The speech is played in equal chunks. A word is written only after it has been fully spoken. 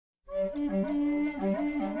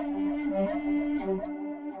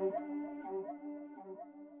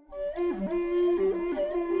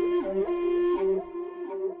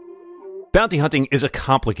Bounty hunting is a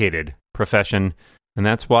complicated profession, and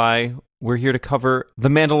that's why we're here to cover The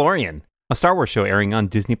Mandalorian, a Star Wars show airing on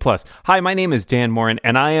Disney+. Hi, my name is Dan Morin,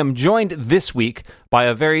 and I am joined this week by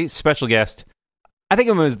a very special guest. I think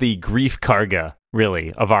of him as the Grief Karga,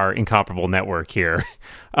 really, of our incomparable network here.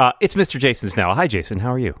 It's Mr. Jason Snell. Hi, Jason.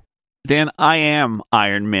 How are you? Dan, I am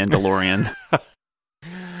Iron Mandalorian.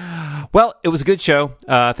 Well, it was a good show.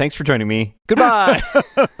 Thanks for joining me. Goodbye.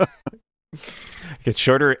 Gets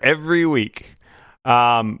shorter every week.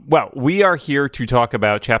 Well, we are here to talk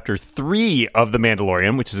about Chapter 3 of The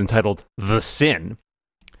Mandalorian, which is entitled The Sin.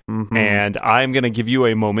 Mm-hmm. And I'm going to give you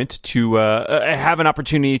a moment to have an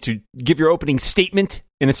opportunity to give your opening statement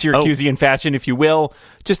in a Syracusean fashion, if you will,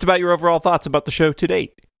 just about your overall thoughts about the show to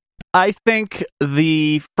date. I think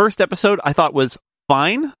the first episode I thought was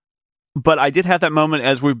fine, but I did have that moment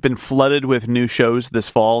as we've been flooded with new shows this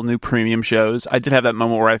fall, new premium shows. I did have that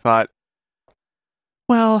moment where I thought,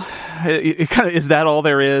 well, it kind of is that all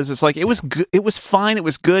there is? It's like it was good, it was fine, it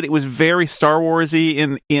was good, it was very Star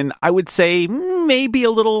Warsy in I would say maybe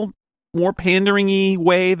a little more pandering-y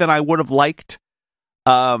way than I would have liked.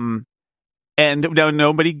 And no,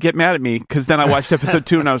 nobody get mad at me because then I watched episode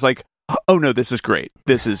 2 and I was like, oh no, this is great.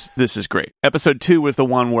 This is great. Episode 2 was the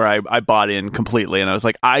one where I bought in completely, and I was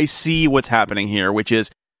like, I see what's happening here, which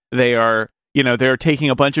is they're taking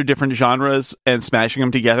a bunch of different genres and smashing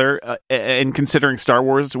them together, and considering Star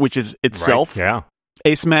Wars, which is itself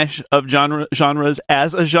a smash of genres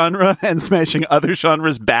as a genre, and smashing other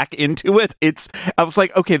genres back into it. I was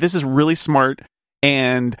like, okay, this is really smart,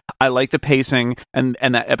 and I like the pacing, and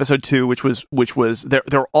that episode 2, which was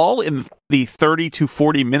they're all in the 30 to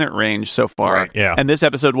 40 minute range so far, right, yeah. And this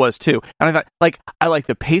episode was too. And I thought, like, I like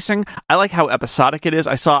the pacing, I like how episodic it is.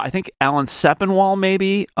 I think Alan Sepinwall,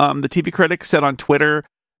 maybe the TV critic, said on Twitter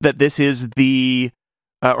that this is the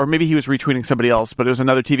or maybe he was retweeting somebody else, but it was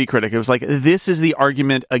another TV critic. It was like, this is the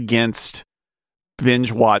argument against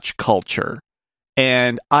binge watch culture.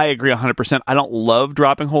 And I agree 100%. I don't love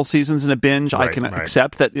dropping whole seasons in a binge. Right, I can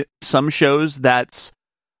accept that some shows that's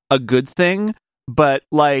a good thing, but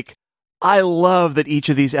like, I love that each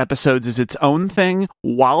of these episodes is its own thing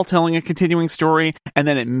while telling a continuing story, and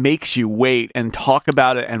then it makes you wait and talk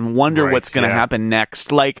about it and wonder what's going to happen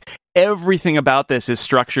next. Like, everything about this is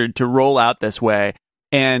structured to roll out this way,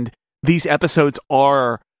 and these episodes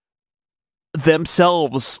are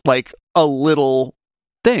themselves like a little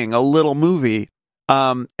thing, a little movie.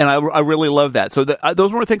 And I really love that. So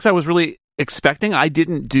those were things I was really expecting. I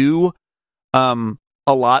didn't do a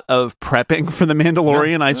lot of prepping for The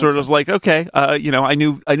Mandalorian. No, I sort of was like, okay, I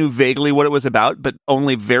knew vaguely what it was about, but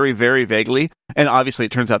only very, very vaguely. And obviously,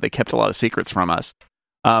 it turns out they kept a lot of secrets from us.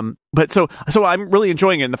 But so I'm really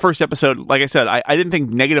enjoying it. In the first episode, like I said, I didn't think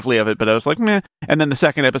negatively of it, but I was like, meh. And then the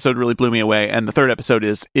second episode really blew me away. And the third episode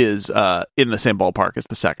is in the same ballpark as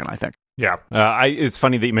the second, I think. Yeah. It's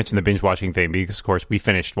funny that you mentioned the binge watching thing, because of course we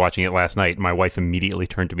finished watching it last night. And my wife immediately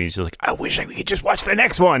turned to me and she's like, I wish we could just watch the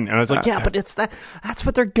next one. And I was like, yeah, but that's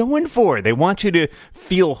what they're going for. They want you to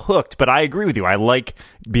feel hooked. But I agree with you. I like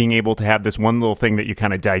being able to have this one little thing that you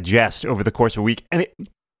kind of digest over the course of a week. And it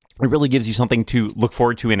really gives you something to look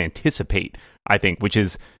forward to and anticipate, I think, which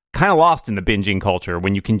is kind of lost in the binging culture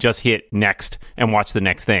when you can just hit next and watch the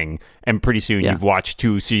next thing. And pretty soon you've watched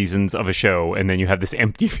 2 seasons of a show, and then you have this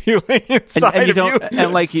empty feeling inside and you of don't, you.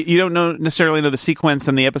 And like, you don't necessarily know the sequence,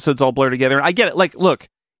 and the episodes all blur together. I get it. Like, look,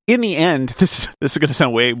 in the end, this is going to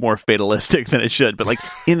sound way more fatalistic than it should, but like,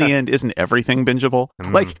 in the end, isn't everything bingeable?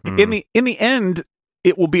 Like, in the end,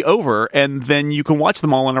 it will be over, and then you can watch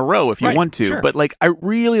them all in a row if you want to. Sure. But like, I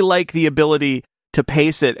really like the ability to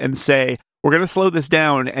pace it and say, we're going to slow this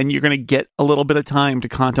down, and you're going to get a little bit of time to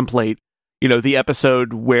contemplate, the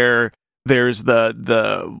episode where there's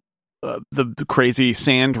the crazy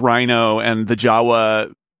sand rhino and the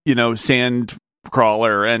Jawa, sand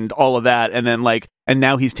crawler and all of that, and then and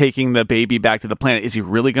now he's taking the baby back to the planet. Is he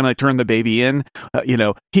really going to turn the baby in?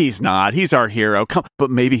 He's not. He's our hero. But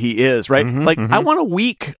maybe he is, right? I want a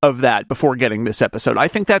week of that before getting this episode. I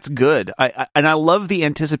think that's good. And I love the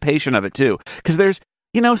anticipation of it too, because there's,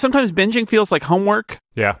 sometimes binging feels like homework.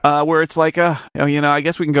 Yeah. Where it's like, I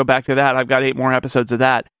guess we can go back to that. I've got 8 more episodes of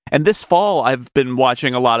that. And this fall, I've been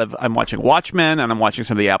watching I'm watching Watchmen, and I'm watching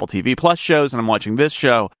some of the Apple TV Plus shows, and I'm watching this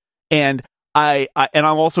show. And I've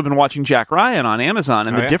also been watching Jack Ryan on Amazon,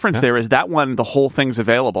 and the difference there is that one, the whole thing's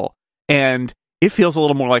available. And it feels a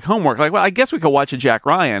little more like homework. Like, well, I guess we could watch a Jack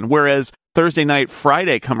Ryan. Whereas Thursday night,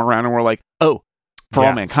 Friday come around, and we're like, oh, For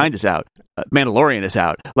All Mankind is out. Mandalorian is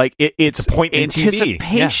out. Like it's a point in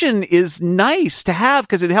anticipation is nice to have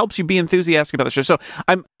because it helps you be enthusiastic about the show. So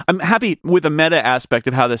I'm happy with the meta aspect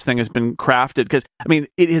of how this thing has been crafted because I mean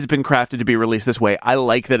it has been crafted to be released this way. I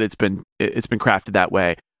like that it's been crafted that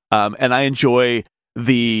way, and I enjoy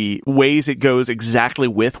the ways it goes exactly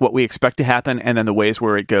with what we expect to happen, and then the ways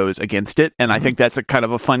where it goes against it. And I think that's a kind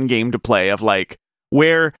of a fun game to play. Of like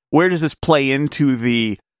where does this play into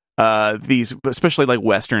the these especially like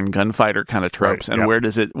Western gunfighter kind of tropes, and where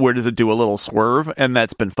does it do a little swerve, and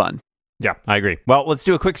that's been fun. Yeah, I agree. Well, let's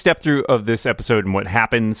do a quick step through of this episode and what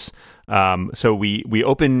happens. So we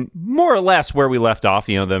open more or less where we left off.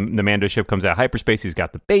 You know, the Mando ship comes out of hyperspace. He's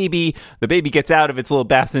got the baby. The baby gets out of its little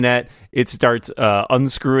bassinet. It starts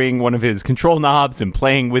unscrewing one of his control knobs and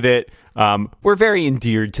playing with it. We're very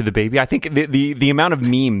endeared to the baby. I think the amount of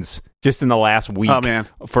memes just in the last week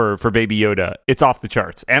for Baby Yoda, it's off the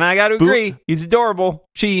charts. And I got to agree, he's adorable.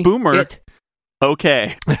 Boomer.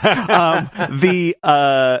 Okay. I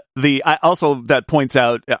also that points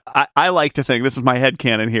out, I like to think, this is my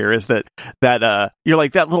headcanon here, is that you're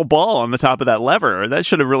like that little ball on the top of that lever, that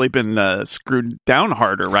should have really been screwed down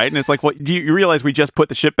harder, right? And it's like, what do you realize we just put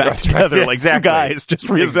the ship back together? Right. Like two guys just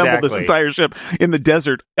reassembled this entire ship in the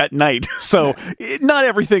desert at night. So not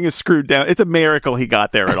everything is screwed down. It's a miracle he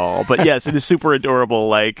got there at all. But yes, it is super adorable.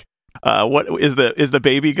 Like, what is the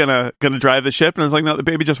baby gonna drive the ship? And it's like, no, the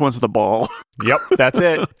baby just wants the ball. Yep, that's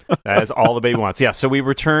it. That is all the baby wants. Yeah, so we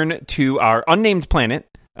return to our unnamed planet,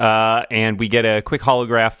 and we get a quick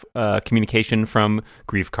holograph communication from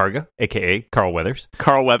Greef Karga, a.k.a. Carl Weathers.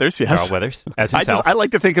 Carl Weathers, yes. Carl Weathers, as himself. I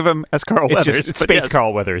like to think of him as Carl Weathers. It's Space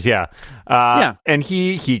Carl Weathers, yeah. And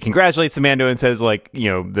he congratulates the Mando and says, like, you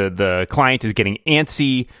know, the client is getting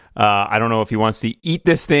antsy. I don't know if he wants to eat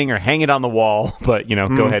this thing or hang it on the wall, but, you know,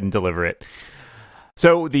 go ahead and deliver it.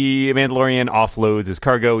 So the Mandalorian offloads his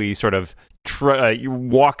cargo. He sort of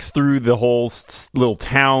walks through the whole little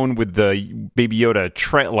town with the Baby Yoda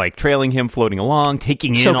trailing him, floating along,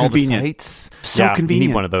 taking in all the sights. So convenient. You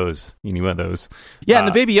need one of those. Yeah, and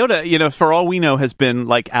the Baby Yoda, you know, for all we know, has been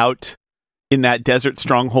like out in that desert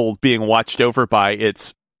stronghold being watched over by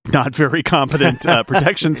its not very competent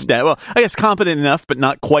protection staff. Well, I guess competent enough, but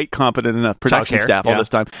not quite competent enough production staff all this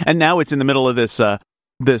time. And now it's in the middle of this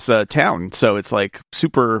town, so it's like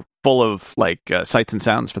super full of like sights and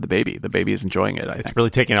sounds for the baby. The baby is enjoying it. It's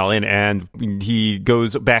really taking it all in, and he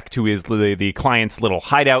goes back to the client's little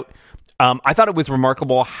hideout. I thought it was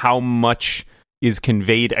remarkable how much is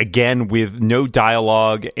conveyed, again, with no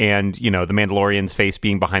dialogue and, you know, the Mandalorian's face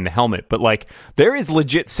being behind the helmet. But, like, there is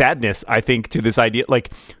legit sadness, I think, to this idea.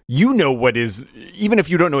 Like, you know what is, even if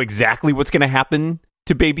you don't know exactly what's going to happen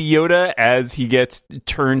to Baby Yoda as he gets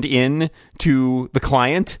turned in to the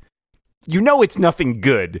client, you know it's nothing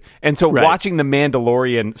good. And so watching the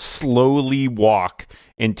Mandalorian slowly walk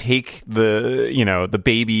and take the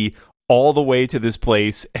baby all the way to this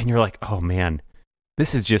place, and you're like, oh, man,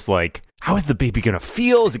 this is just like, how is the baby going to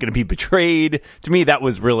feel? Is it going to be betrayed? To me, that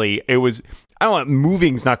was really, I don't know,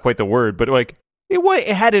 moving's not quite the word, but like,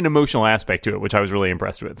 it had an emotional aspect to it, which I was really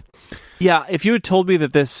impressed with. Yeah, if you had told me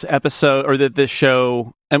that this episode, or that this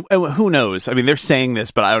show, and who knows, I mean, they're saying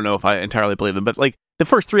this, but I don't know if I entirely believe them, but like, the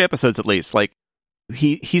first 3 episodes at least, like,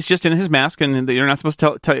 he's just in his mask, and you're not supposed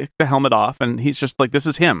to take the helmet off, and he's just like, this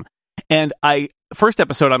is him. And first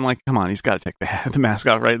episode, I'm like, come on, he's got to take the mask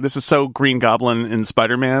off, right? This is so Green Goblin and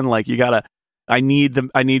Spider-Man. Like, I need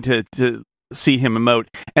to see him emote.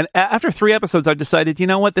 And after 3 episodes, I've decided, you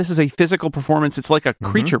know what? This is a physical performance. It's like a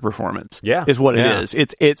creature performance. Yeah, is what it is.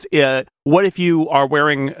 It's what if you are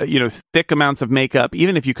wearing thick amounts of makeup?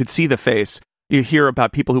 Even if you could see the face, you hear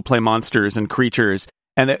about people who play monsters and creatures,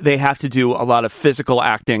 and they have to do a lot of physical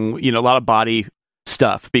acting. You know, a lot of body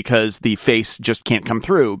stuff because the face just can't come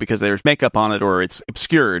through because there's makeup on it or it's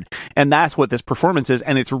obscured, and that's what this performance is,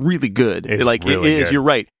 and it's really good. It's like really it is. Good. You're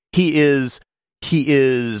right. He is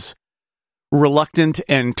reluctant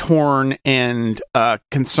and torn and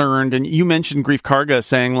concerned. And you mentioned Greef Karga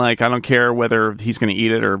saying, like, I don't care whether he's going to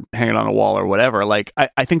eat it or hang it on a wall or whatever. Like,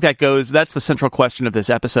 I think that's the central question of this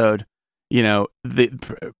episode. You know,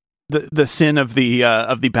 the sin of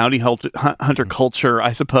the bounty hunter culture,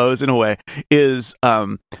 I suppose, in a way, is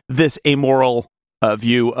this amoral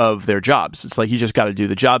view of their jobs. It's like, you just got to do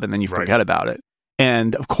the job and then you forget about it.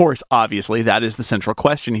 And of course, obviously, that is the central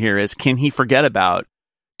question here: is can he forget about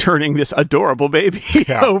turning this adorable baby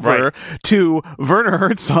over to Werner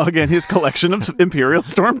Herzog and his collection of Imperial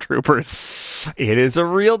stormtroopers? It is a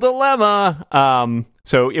real dilemma.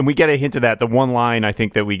 So, and we get a hint of that. The one line I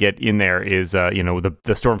think that we get in there is, the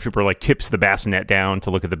stormtrooper like tips the bassinet down to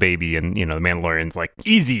look at the baby, and the Mandalorian's like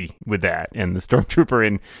easy with that, and the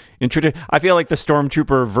stormtrooper I feel like the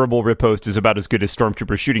stormtrooper verbal riposte is about as good as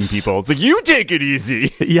stormtrooper shooting people. It's like, you take it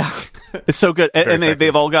easy. Yeah, it's so good, and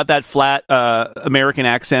they've all got that flat American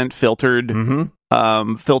accent filtered,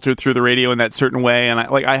 filtered through the radio in that certain way, and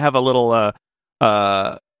I have a little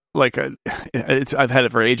I've had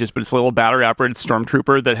it for ages, but it's a little battery operated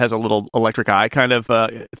stormtrooper that has a little electric eye kind of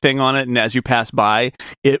thing on it, and as you pass by,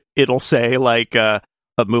 it'll say like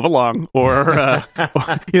 "move along," or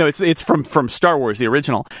it's from Star Wars, the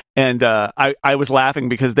original, and I was laughing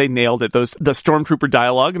because they nailed it. The stormtrooper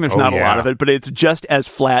dialogue, and there's not a lot of it, but it's just as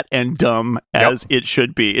flat and dumb as it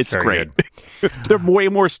should be. It's great. There are way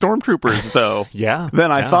more stormtroopers though,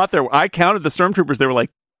 than I thought there were. I counted the stormtroopers; there were like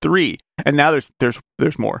 3, and now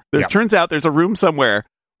there's more. Turns out there's a room somewhere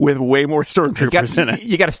with way more stormtroopers in it.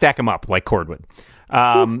 You got to stack them up like cordwood.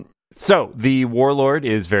 So the warlord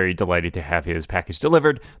is very delighted to have his package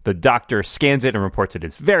delivered. The doctor scans it and reports it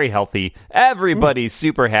is very healthy. Everybody's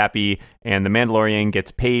super happy, and the Mandalorian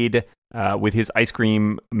gets paid with his ice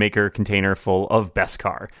cream maker container full of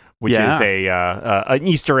Beskar, which is an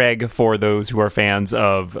Easter egg for those who are fans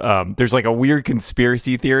of. There's like a weird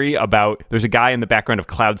conspiracy theory about. There's a guy in the background of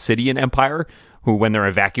Cloud City in Empire who, when they're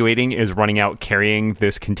evacuating, is running out carrying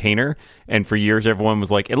this container. And for years, everyone was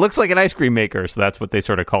like, it looks like an ice cream maker. So that's what they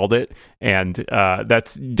sort of called it. And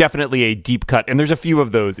that's definitely a deep cut. And there's a few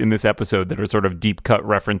of those in this episode that are sort of deep cut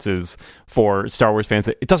references for Star Wars fans.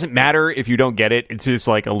 It doesn't matter if you don't get it. It's just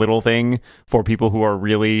like a little thing for people who are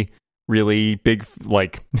really big,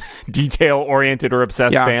 like detail-oriented or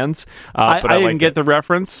obsessed fans. But I didn't get the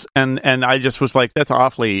reference, and I just was like, that's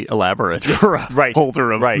awfully elaborate for a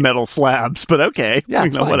holder of metal slabs, but okay. Yeah,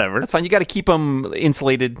 whatever. That's fine. You got to keep them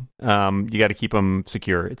insulated. You got to keep them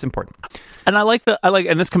secure. It's important. And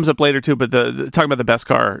and this comes up later too, but talking about the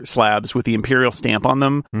Beskar slabs with the Imperial stamp on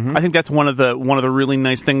them, I think that's one of the really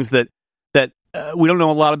nice things that we don't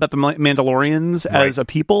know a lot about the Mandalorians as a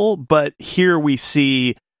people, but here we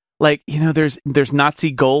see, like, there's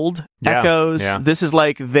Nazi gold echoes. Yeah. This is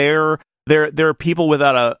like they're people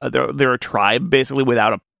without they're a tribe basically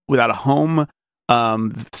without a home.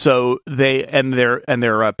 So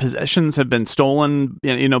their possessions have been stolen,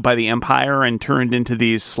 by the Empire and turned into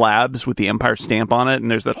these slabs with the Empire stamp on it.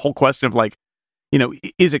 And there's that whole question of like,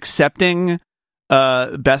 is accepting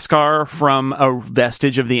Beskar from a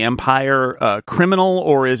vestige of the Empire criminal,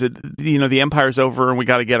 or is it the Empire's over and we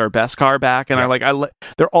got to get our Beskar back? And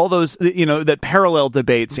there are all those that parallel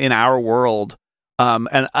debates in our world,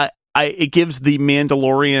 and it gives the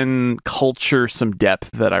Mandalorian culture some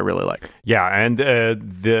depth that I really like. Yeah, and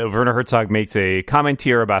the Werner Herzog makes a comment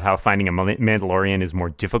here about how finding a Mandalorian is more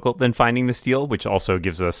difficult than finding the steel, which also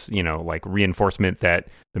gives us, reinforcement that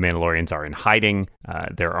the Mandalorians are in hiding.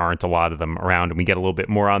 There aren't a lot of them around, and we get a little bit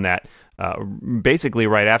more on that basically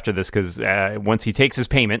right after this, because once he takes his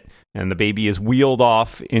payment and the baby is wheeled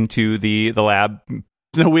off into the lab.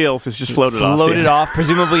 No wheels. It's just floated off,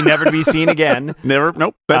 presumably never to be seen again. Never.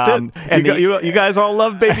 Nope. That's it. And you guys all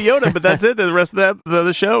love Baby Yoda, but that's it. The rest of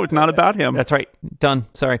the show, it's not about him. That's right. Done.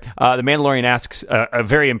 Sorry. The Mandalorian asks a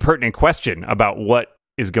very impertinent question about what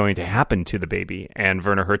is going to happen to the baby, and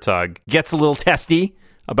Werner Herzog gets a little testy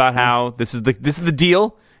about how this is the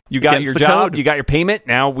deal. You got your job, code. You got your payment.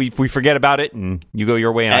 Now we forget about it, and you go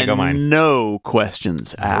your way, and I go mine. No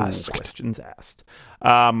questions asked.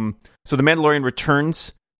 So the Mandalorian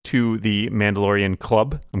returns to the Mandalorian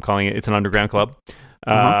Club. I'm calling it. It's an underground club.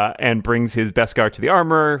 And brings his Beskar to the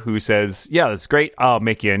armorer, who says, "Yeah, that's great. I'll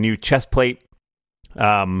make you a new chest plate."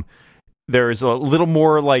 There's a little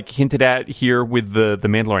more like hinted at here with the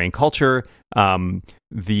Mandalorian culture.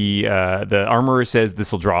 The armorer says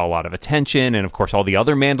this will draw a lot of attention, and of course all the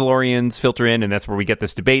other Mandalorians filter in, and that's where we get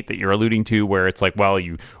this debate that you're alluding to, where it's like, well,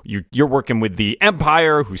 you're working with the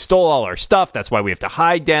Empire who stole all our stuff, that's why we have to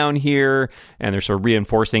hide down here, and they're sort of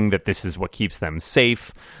reinforcing that this is what keeps them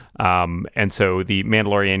safe. And so the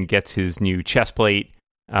Mandalorian gets his new chest plate.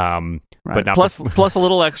 But not plus a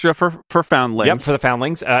little extra for foundlings. Yep, for the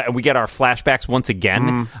foundlings. And we get our flashbacks once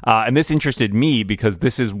again. And this interested me because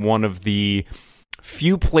this is one of the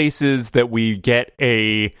few places that we get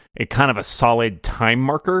a kind of a solid time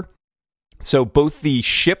marker. So both the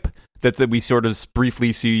ship that we sort of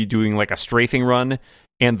briefly see doing like a strafing run,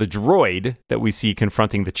 and the droid that we see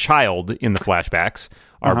confronting the child in the flashbacks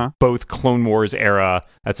are both Clone Wars era.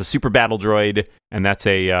 That's a super battle droid, and that's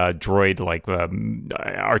a droid like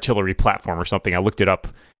artillery platform or something. I looked it up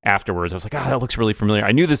afterwards. I was like, that looks really familiar.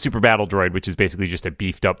 I knew the super battle droid, which is basically just a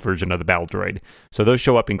beefed up version of the battle droid. So those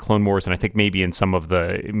show up in Clone Wars, and I think maybe in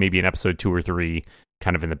episode 2 or 3,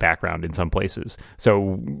 kind of in the background in some places.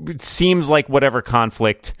 So it seems like whatever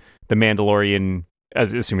conflict the Mandalorian,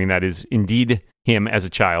 assuming that is indeed him as a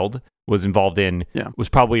child, was involved in, was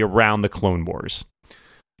probably around the Clone Wars.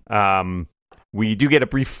 We do get a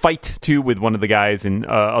brief fight, too, with one of the guys and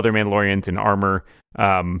other Mandalorians in armor,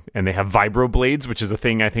 and they have vibroblades, which is a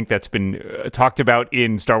thing I think that's been talked about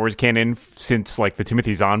in Star Wars canon since like the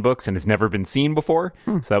Timothy Zahn books, and has never been seen before,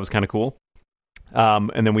 so that was kind of cool.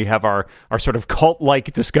 And then we have our sort of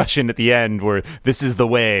cult-like discussion at the end where this is the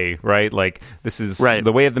way, right? Like, this is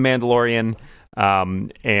the way of the Mandalorian,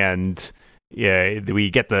 and we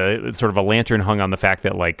get the sort of a lantern hung on the fact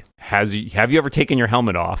that, like, have you ever taken your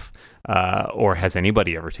helmet off? Or has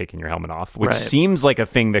anybody ever taken your helmet off? Which seems like a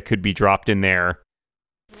thing that could be dropped in there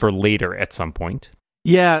for later at some point.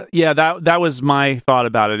 Yeah, that was my thought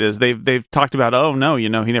about it. Is they've talked about, oh no, he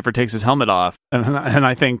never takes his helmet off, and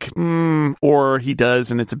I think, or he does,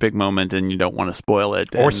 and it's a big moment, and you don't want to spoil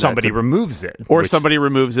it, or somebody removes it, somebody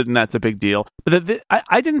removes it, and that's a big deal. But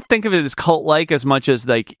I didn't think of it as cult-like as much as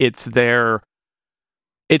like it's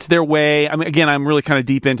their way. I mean, again, I'm really kind of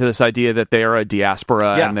deep into this idea that they are a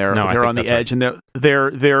diaspora and they're on the edge, and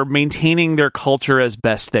they're maintaining their culture as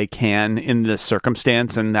best they can in this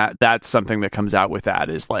circumstance, and that's something that comes out with that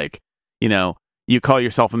is like, you call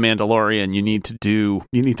yourself a Mandalorian, you need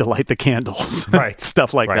to light the candles, right?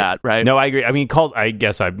 Stuff like that, right? No, I agree. I mean, cult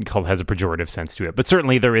has a pejorative sense to it, but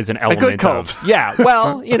certainly there is an element a good cult.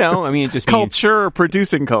 Well, I mean, it just culture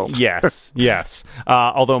producing cult. Yes.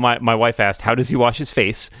 Although my wife asked, how does he wash his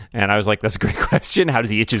face? And I was like, that's a great question. How does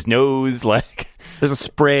he itch his nose? Like, there's a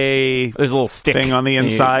spray. There's a little stick thing on the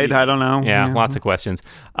inside. I don't know. Yeah, lots of questions.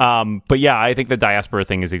 But yeah, I think the diaspora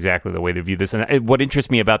thing is exactly the way to view this. And what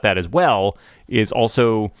interests me about that as well is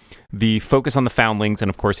also the focus on the foundlings and,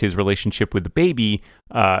 of course, his relationship with the baby,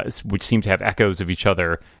 which seem to have echoes of each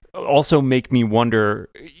other, also make me wonder,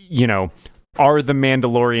 are the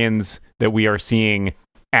Mandalorians that we are seeing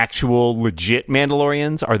actual legit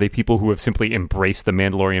Mandalorians? Are they people who have simply embraced the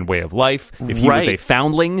Mandalorian way of life? If he was a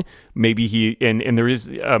foundling, maybe he and there is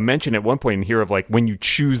a mention at one point in here of like when you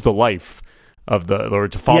choose the life of or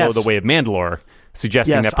to follow the way of Mandalore,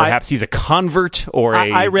 suggesting that perhaps he's a convert or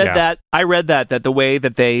I read that the way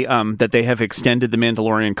that they have extended the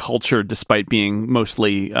Mandalorian culture, despite being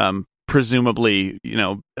mostly presumably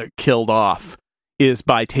killed off, is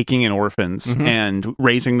by taking in orphans and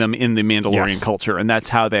raising them in the Mandalorian culture, and that's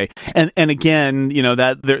how they. And again,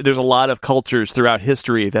 that there's a lot of cultures throughout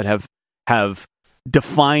history that have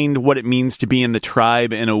defined what it means to be in the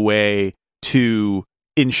tribe in a way to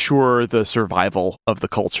ensure the survival of the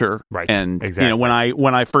culture. Right. And exactly.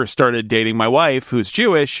 When I first started dating my wife, who's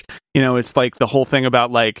Jewish, it's like the whole thing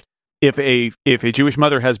about like if a Jewish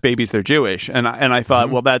mother has babies, they're Jewish, and I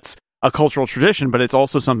thought, well, that's a cultural tradition, but it's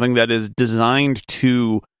also something that is designed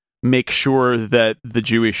to make sure that the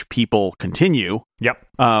Jewish people continue. Yep.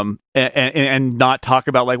 And not talk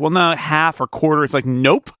about like, well, no, half or quarter. It's like,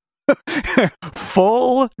 nope.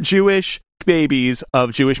 Full Jewish babies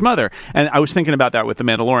of Jewish mother. And I was thinking about that with the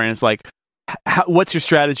Mandalorian. It's like, what's your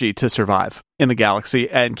strategy to survive in the galaxy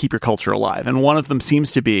and keep your culture alive? And one of them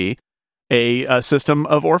seems to be a system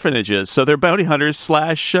of orphanages. So they're bounty hunters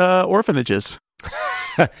 / orphanages.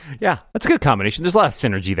 Yeah, that's a good combination. There's a lot of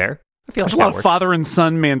synergy there. I feel there's like a lot of father and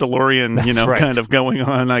son Mandalorian, kind of going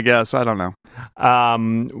on, I guess. I don't know.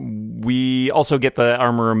 We also get the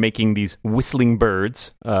armorer making these whistling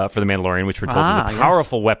birds for the Mandalorian, which we're told is a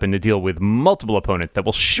powerful weapon to deal with multiple opponents that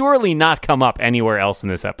will surely not come up anywhere else in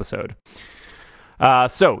this episode.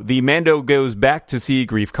 So the Mando goes back to see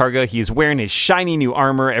Greef Karga. He's wearing his shiny new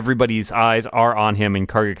armor. Everybody's eyes are on him, and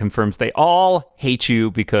Karga confirms they all hate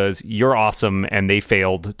you because you're awesome, and they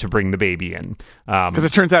failed to bring the baby in. Because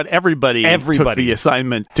it turns out everybody took the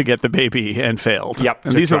assignment to get the baby and failed. Yep,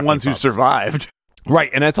 and these are the ones who survived.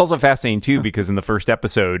 Right, and that's also fascinating, too, because in the first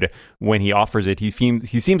episode, when he offers it, he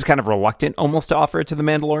seems kind of reluctant almost to offer it to the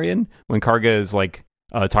Mandalorian when Karga is, like,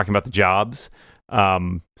 talking about the jobs.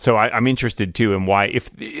 So I'm interested too in why, if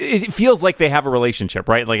it feels like they have a relationship,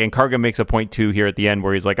 right? Like, and Karga makes a point too here at the end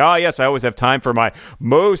where he's like, oh yes, I always have time for my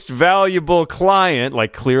most valuable client,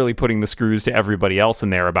 like clearly putting the screws to everybody else in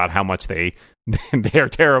there about how much they are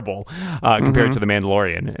terrible compared to the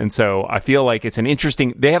Mandalorian. And so I feel like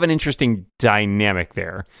they have an interesting dynamic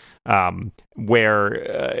there. where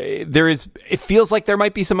it feels like there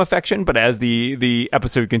might be some affection, but as the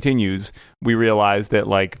episode continues, we realize that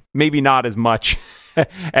like maybe not as much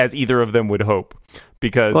as either of them would hope.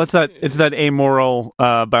 Because it's that amoral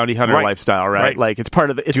bounty hunter lifestyle, right? Like it's part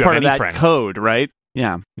of that friends? Code, right?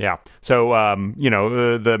 Yeah. So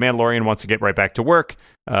the Mandalorian wants to get right back to work.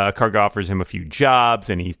 Karga offers him a few jobs,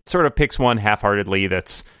 and he sort of picks one half-heartedly.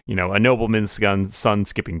 That's a nobleman's son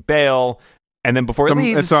skipping bail, and then before he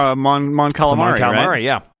leaves, it's Mon Calamari, right?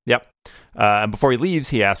 Yeah, yep. And before he leaves,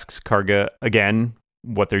 he asks Karga again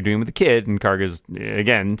what they're doing with the kid, and Karga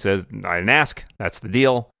again says, "I didn't ask. That's the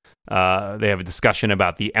deal." They have a discussion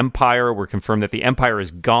about the Empire. We're confirmed that the Empire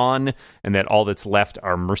is gone and that all that's left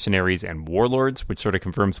are mercenaries and warlords, which sort of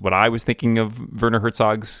confirms what I was thinking of Werner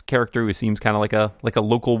Herzog's character, who seems kind of like a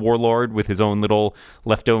local warlord with his own little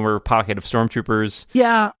leftover pocket of stormtroopers.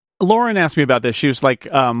 Yeah, Lauren asked me about this. She was like,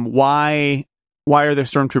 why are there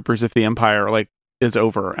stormtroopers if the Empire is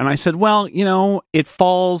over? And I said, well, it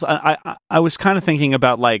falls. I was kind of thinking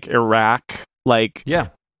about like Iraq, yeah.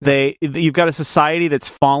 You've got a society that's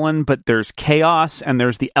fallen, but there's chaos and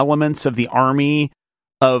there's the elements of the army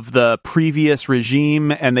of the previous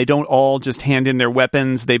regime, and they don't all just hand in their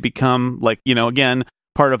weapons. They become again,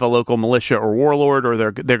 part of a local militia or warlord,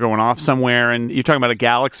 or they're going off somewhere. And you're talking about a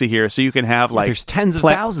galaxy here, so you can have there's tens of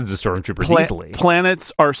thousands of stormtroopers easily.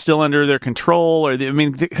 Planets are still under their control,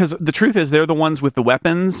 because the truth is they're the ones with the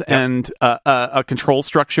weapons and a control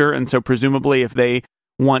structure, and so presumably if they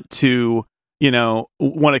want to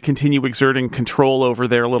continue exerting control over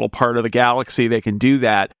their little part of the galaxy, they can do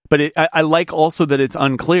that. But I like also that it's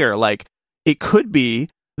unclear. Like, it could be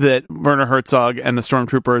that Werner Herzog and the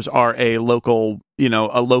Stormtroopers are a local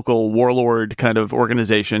warlord kind of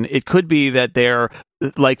organization. It could be that they're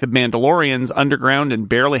like the Mandalorians, underground and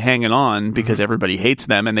barely hanging on because everybody hates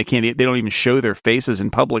them, and they don't even show their faces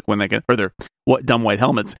in public when they can, or their dumb white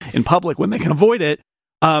helmets in public when they can avoid it.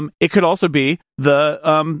 It could also be the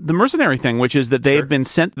mercenary thing, which is that they've been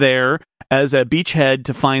sent there as a beachhead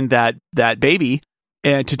to find that baby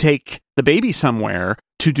and to take the baby somewhere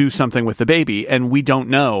to do something with the baby, and we don't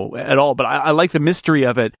know at all. But I like the mystery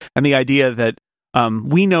of it and the idea that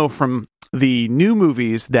we know from the new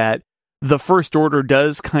movies that the First Order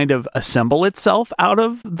does kind of assemble itself out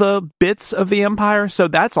of the bits of the Empire, so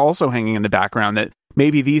that's also hanging in the background, that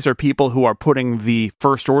maybe these are people who are putting the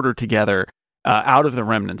First Order together out of the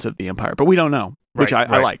remnants of the Empire, but we don't know, which I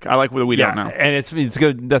like. I like what we don't know. And it's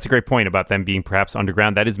good. That's a great point about them being perhaps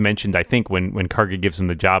underground. That is mentioned, I think, when Karga gives him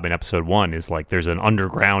the job in episode 1, is like there's an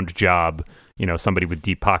underground job, somebody with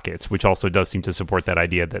deep pockets, which also does seem to support that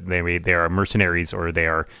idea that they are mercenaries or they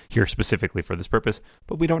are here specifically for this purpose,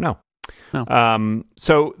 but we don't know. No.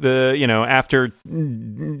 So after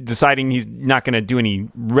deciding he's not going to do any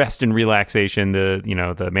rest and relaxation,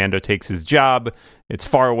 the Mando takes his job. It's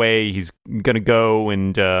far away. He's going to go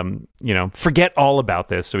and forget all about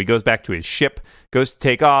this. So he goes back to his ship, goes to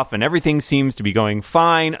take off, and everything seems to be going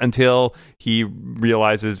fine until he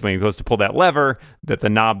realizes when he goes to pull that lever that the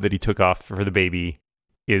knob that he took off for the baby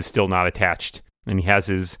is still not attached. And he has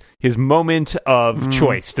his moment of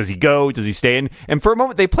choice. Does he go? Does he stay in? And for a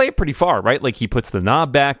moment, they play it pretty far, right? Like, he puts the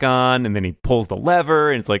knob back on, and then he pulls the lever,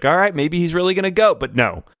 and it's like, all right, maybe he's really going to go. But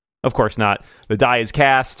no, of course not. The die is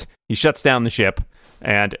cast. He shuts down the ship,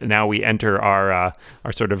 and now we enter our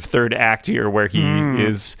sort of third act here, where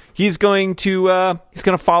he's going to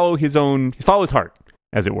follow his heart,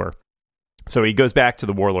 as it were. So he goes back to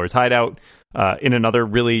the Warlord's hideout. In another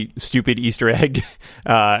really stupid Easter egg,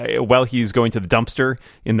 while he's going to the dumpster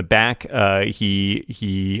in the back,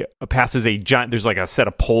 he passes a giant. There's like a set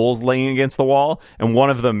of poles laying against the wall, and one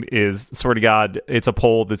of them is, swear to God, it's a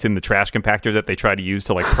pole that's in the trash compactor that they try to use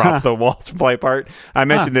to like prop the walls to fly apart. I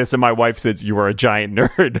mentioned this, and my wife said, "You are a giant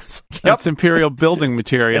nerd." Yep. That's Imperial building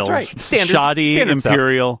materials. That's right. Shoddy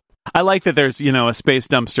Imperial. Stuff. I like that there's a space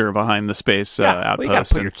dumpster behind the space outpost. Well, you got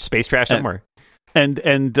to put your space trash somewhere.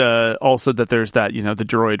 And also that there's that the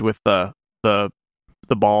droid with the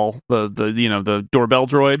ball, the doorbell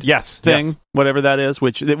droid thing, whatever that is,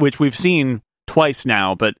 which we've seen twice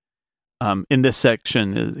now, but in this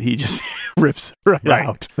section he just rips right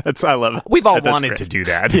out. I love it. We've all wanted to do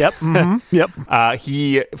that. Yep. Mm-hmm. Yep.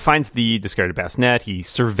 He finds the discarded bassinet. He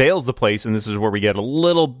surveils the place, and this is where we get a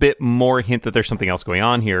little bit more hint that there's something else going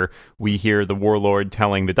on here. We hear the Warlord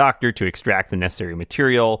telling the Doctor to extract the necessary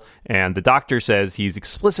material, and the Doctor says he's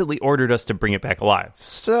explicitly ordered us to bring it back alive.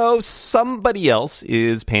 So somebody else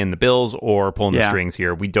is paying the bills or pulling the strings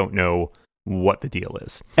here. We don't know what the deal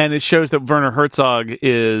is. And it shows that Werner Herzog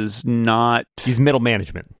is not... He's middle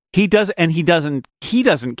management. He doesn't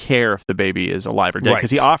care if the baby is alive or dead, because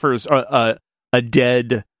he offers a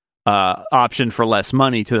dead option for less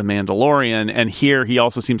money to the Mandalorian, and here he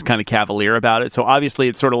also seems kind of cavalier about it. So obviously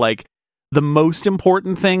it's sort of like the most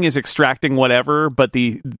important thing is extracting whatever, but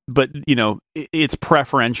it's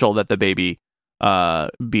preferential that the baby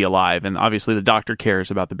be alive, and obviously the doctor cares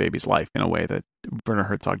about the baby's life in a way that Werner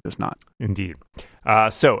Herzog does not. Indeed.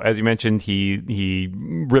 So as you mentioned, he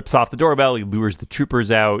rips off the doorbell, he lures the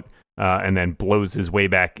troopers out, and then blows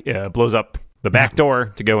up the back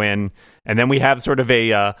door to go in, and then we have sort of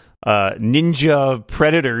a ninja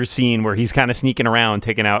predator scene where he's kind of sneaking around,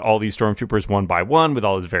 taking out all these stormtroopers one by one with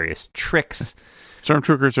all his various tricks.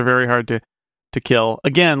 Stormtroopers are very hard to kill.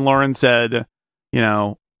 Again, Lauren said,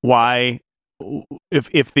 why,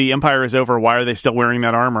 if the Empire is over, why are they still wearing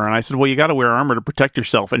that armor? And I said, well, you got to wear armor to protect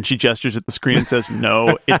yourself. And she gestures at the screen and says,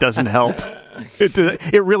 no, it doesn't help.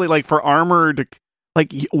 It really, like, for armor to,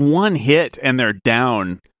 like, one hit and they're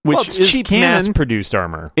down. Which it's is cheap, canon. mass-produced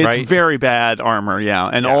armor, right? It's very bad armor, yeah.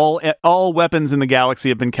 And all weapons in the galaxy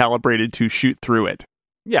have been calibrated to shoot through it.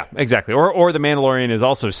 Yeah, exactly. Or the Mandalorian is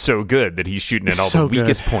also so good that he's shooting at all the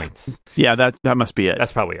weakest points. Yeah, that must be it.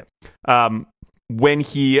 That's probably it. When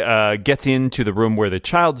he gets into the room where the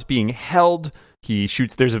child's being held, he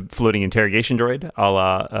shoots. There's a floating interrogation droid, a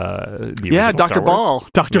la the original Dr. Star Wars.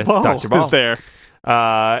 Dr. Ball is there.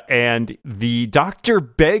 And the doctor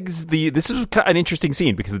begs this is an interesting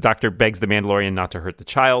scene because the doctor begs the Mandalorian not to hurt the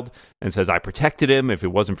child and says, I protected him. If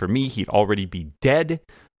it wasn't for me, he'd already be dead.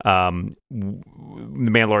 The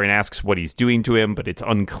Mandalorian asks what he's doing to him, but it's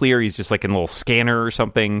unclear. He's just like in a little scanner or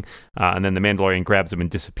something. And then the Mandalorian grabs him and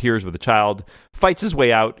disappears with the child, fights his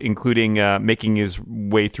way out, including making his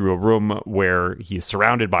way through a room where he is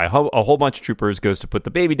surrounded by a whole bunch of troopers, goes to put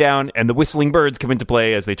the baby down, and the whistling birds come into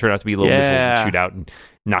play as they turn out to be little missiles that shoot out and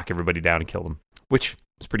knock everybody down and kill them, which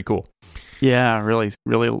is pretty cool. Yeah, really,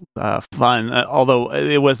 really fun. Although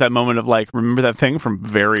it was that moment of like, remember that thing from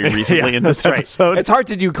very recently in this episode? Right. It's hard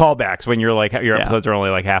to do callbacks when you're like your episodes are only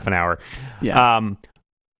like half an hour. Yeah.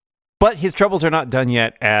 But his troubles are not done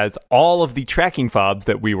yet, as all of the tracking fobs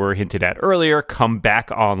that we were hinted at earlier come back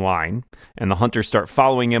online, and the hunters start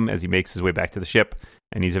following him as he makes his way back to the ship,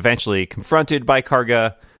 and he's eventually confronted by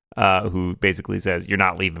Karga, who basically says, "You're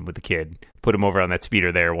not leaving with the kid. Put him over on that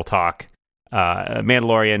speeder there. We'll talk."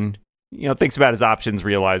 Mandalorian, thinks about his options,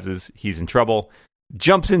 realizes he's in trouble,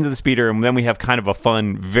 jumps into the speeder, and then we have kind of a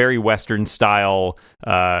fun, very Western style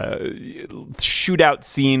shootout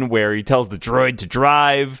scene where he tells the droid to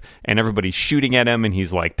drive, and everybody's shooting at him, and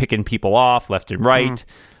he's like picking people off left and right.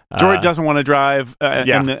 Droid doesn't want to drive,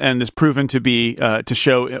 and is proven to be to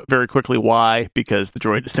show very quickly why, because the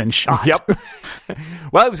droid is then shot. Yep.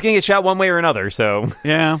 Well, it was going to get shot one way or another, so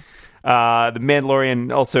yeah. The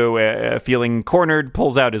Mandalorian, also feeling cornered,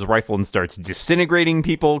 pulls out his rifle and starts disintegrating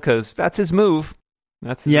people because that's his move.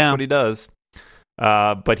 That's what he does.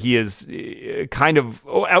 But he is kind of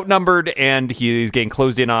outnumbered, and he is getting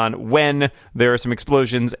closed in on when there are some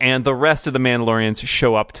explosions, and the rest of the Mandalorians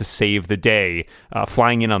show up to save the day,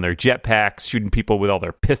 flying in on their jetpacks, shooting people with all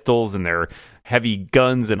their pistols and their heavy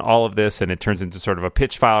guns and all of this, and it turns into sort of a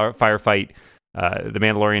pitch firefight. The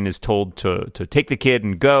Mandalorian is told to take the kid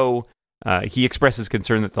and go. He expresses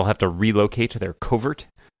concern that they'll have to relocate to their covert.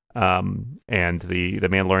 And the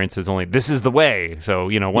Mandalorian says only, this is the way. So,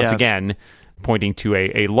 once again, pointing to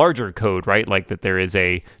a larger code, right? Like that there is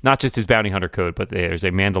not just his bounty hunter code, but there's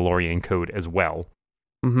a Mandalorian code as well.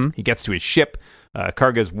 Mm-hmm. He gets to his ship.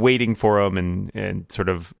 Karga's waiting for him and sort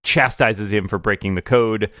of chastises him for breaking the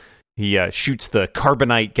code. He shoots the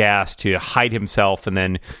carbonite gas to hide himself and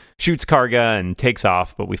then shoots Karga and takes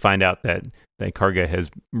off. But we find out that Karga has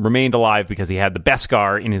remained alive because he had the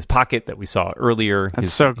Beskar in his pocket that we saw earlier.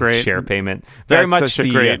 That's so great. His share payment. Very much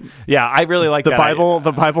great. I really like the that. Bible.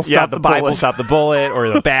 The Bible stopped the Bible stopped the bullet, or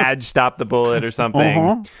the badge stopped the bullet, or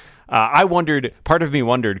something. I wondered. Part of me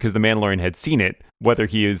wondered, because the Mandalorian had seen it, whether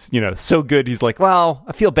he is so good he's like, well,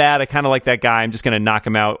 I feel bad. I kind of like that guy. I'm just going to knock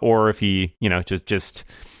him out, or if he just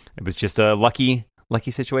it was just a lucky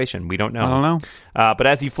situation. We don't know. I don't know. But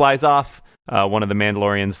as he flies off, one of the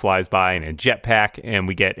Mandalorians flies by in a jetpack, and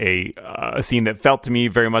we get a scene that felt to me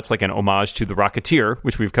very much like an homage to The Rocketeer,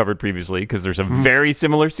 which we've covered previously, because there's a very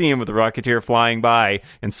similar scene with the Rocketeer flying by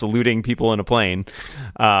and saluting people in a plane.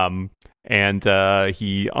 And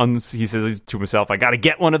he says to himself, I got to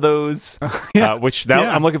get one of those,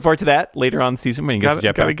 I'm looking forward to that later on in the season when he gets a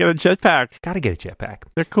jetpack. Gotta get a jetpack. Gotta get a jetpack.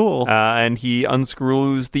 They're cool. And he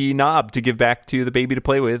unscrews the knob to give back to the baby to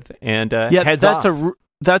play with, and heads off.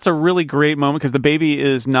 That's a really great moment, because the baby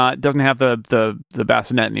doesn't have the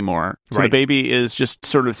bassinet anymore. So the baby is just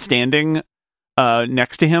sort of standing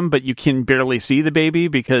next to him, but you can barely see the baby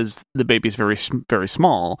because the baby's very, very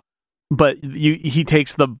small. he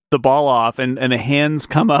takes the ball off and the hands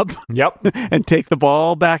come up. Yep. And take the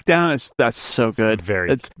ball back down. That's so good.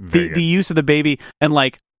 Very the use of the baby and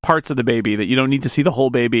like parts of the baby that you don't need to see the whole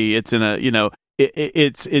baby. It's in a,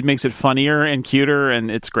 it makes it funnier and cuter, and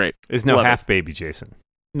it's great. There's no half baby, Jason.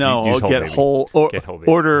 No, I'll get whole baby.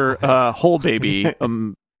 Order whole baby.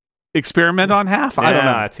 Experiment on half. I don't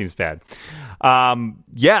know. That seems bad.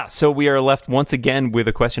 So we are left once again with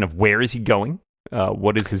a question of where is he going?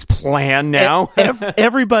 What is his plan now?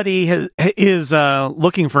 Everybody is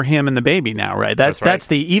looking for him and the baby now, right? That's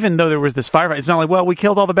right. Even though there was this firefight, it's not like, well, we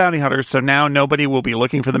killed all the bounty hunters, so now nobody will be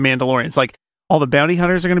looking for the Mandalorian. It's like all the bounty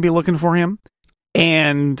hunters are going to be looking for him,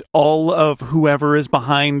 and all of whoever is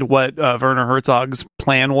behind what Werner Herzog's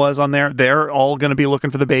plan was on there, they're all going to be looking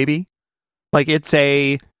for the baby. Like it's that's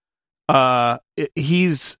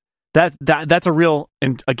a real,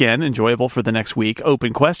 and again, enjoyable for the next week,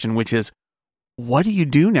 open question, which is, what do you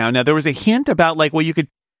do now? Now, there was a hint about like, well, you could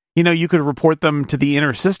report them to the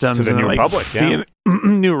inner systems. To the New Republic, yeah.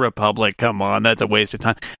 New Republic, come on, that's a waste of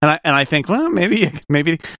time. And I think, well, maybe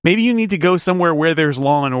you need to go somewhere where there's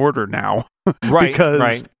law and order now. Right,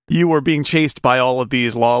 because you were being chased by all of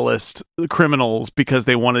these lawless criminals because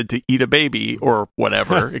they wanted to eat a baby or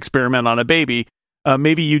whatever, experiment on a baby.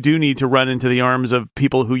 Maybe you do need to run into the arms of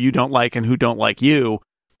people who you don't like and who don't like you.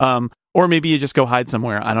 Or maybe you just go hide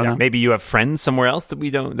somewhere. I don't know. Maybe you have friends somewhere else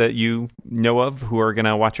that you know of who are going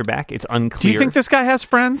to watch your back. It's unclear. Do you think this guy has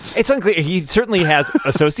friends? It's unclear. He certainly has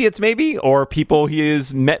associates, maybe, or people he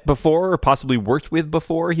has met before or possibly worked with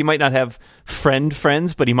before. He might not have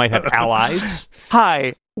friends, but he might have allies.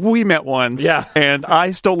 Hi, we met once. Yeah. And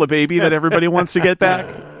I stole a baby that everybody wants to get back.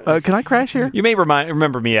 Can I crash here? You may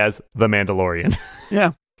remember me as the Mandalorian.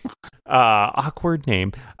 Yeah. Awkward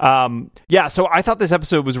name. So I thought this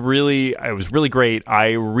episode was really great. I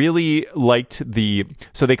really liked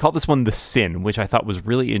so they call this one the Sin, which I thought was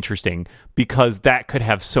really interesting because that could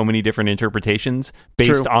have so many different interpretations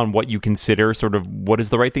based on what you consider sort of what is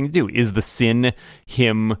the right thing to do. Is the Sin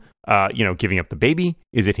him giving up the baby?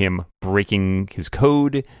 Is it him breaking his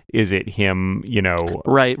code? Is it him,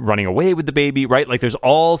 running away with the baby? Right? Like there's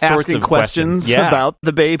all sorts asking of questions about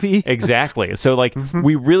the baby. Exactly. So like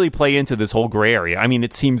we really play into this whole gray area. I mean,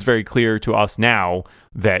 it seems very clear to us now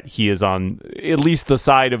that he is on at least the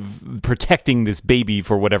side of protecting this baby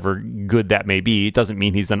for whatever good that may be. It doesn't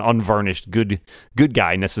mean he's an unvarnished good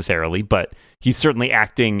guy necessarily, but he's certainly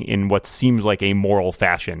acting in what seems like a moral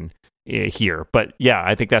fashion here. But yeah,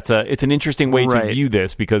 I think it's an interesting way to view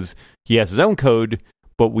this because he has his own code,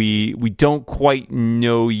 but we don't quite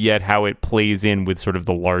know yet how it plays in with sort of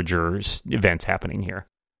the larger events happening here.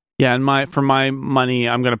 Yeah, and for my money,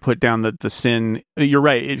 I'm going to put down that the Sin. You're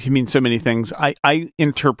right; it can mean so many things. I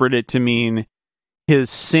interpret it to mean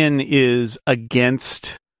his sin is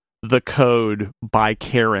against the code by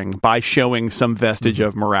showing some vestige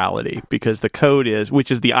of morality, because the code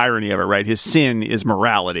which is the irony of it, right? His sin is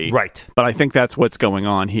morality, right? But I think that's what's going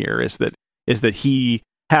on here is that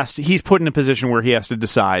he's put in a position where he has to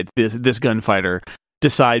decide, this gunfighter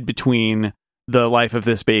decide between the life of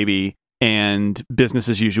this baby and business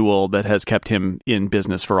as usual that has kept him in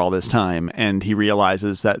business for all this time, and he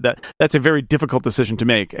realizes that that's a very difficult decision to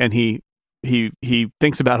make, and he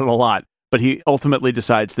thinks about it a lot. But he ultimately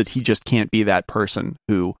decides that he just can't be that person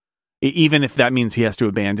who, even if that means he has to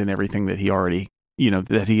abandon everything that he already,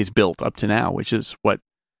 that he has built up to now, which is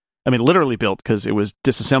literally built because it was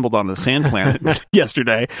disassembled on the sand planet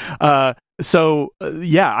yesterday. I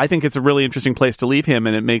think it's a really interesting place to leave him,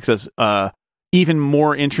 and it makes us even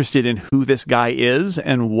more interested in who this guy is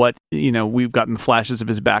and what, we've gotten flashes of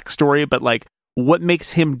his backstory, but like what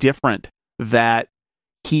makes him different that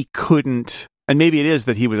he couldn't. And maybe it is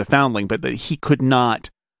that he was a foundling, but that he could not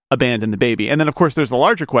abandon the baby. And then, of course, there's the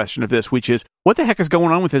larger question of this, which is, what the heck is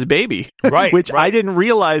going on with his baby? Right. I didn't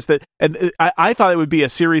realize that. And I thought it would be a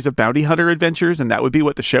series of bounty hunter adventures, and that would be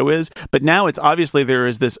what the show is. But now it's obviously there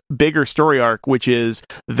is this bigger story arc, which is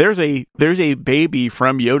there's a baby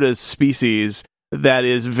from Yoda's species that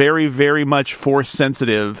is very, very much force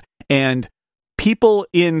sensitive, and people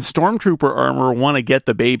in stormtrooper armor want to get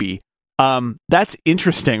the baby. That's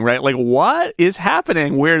interesting, right? Like, what is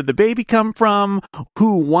happening? Where did the baby come from?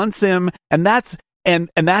 Who wants him? And that's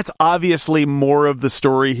obviously more of the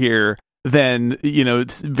story here than,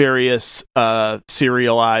 various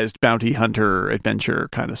serialized bounty hunter adventure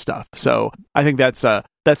kind of stuff. So I think that's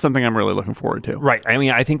something I'm really looking forward to. Right. I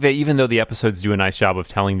mean, I think that even though the episodes do a nice job of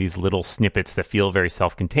telling these little snippets that feel very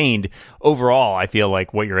self-contained, overall, I feel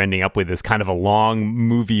like what you're ending up with is kind of a long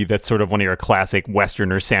movie that's sort of one of your classic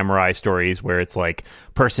Western or samurai stories where it's like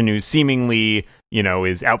person who's seemingly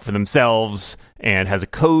is out for themselves and has a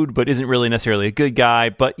code, but isn't really necessarily a good guy.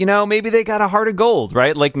 But, maybe they got a heart of gold,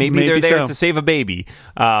 right? Like maybe they're there to save a baby.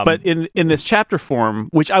 But in this chapter form,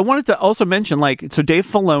 which I wanted to also mention, so Dave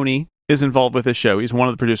Filoni is involved with this show. He's one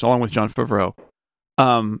of the producers, along with Jon Favreau.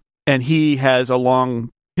 And he has a long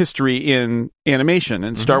history in animation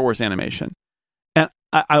and Star Wars animation. And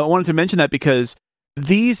I wanted to mention that because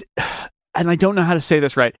these, and I don't know how to say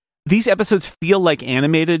this right, these episodes feel like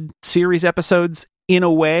animated series episodes in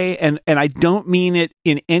a way, and I don't mean it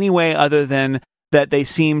in any way other than that they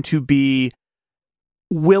seem to be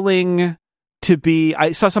willing to be...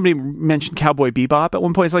 I saw somebody mention Cowboy Bebop at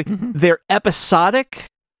one point. It's like, they're episodic,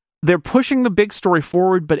 they're pushing the big story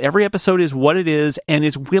forward, but every episode is what it is, and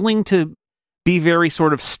is willing to be very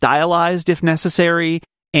sort of stylized if necessary,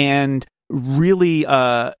 and really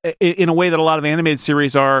in a way that a lot of animated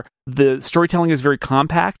series are. The storytelling is very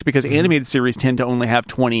compact because animated series tend to only have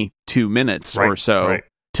 22 minutes or so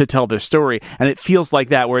to tell their story, and it feels like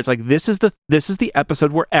that, where it's like, this is the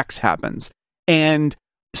episode where X happens. And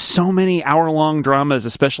so many hour-long dramas,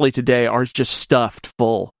 especially today, are just stuffed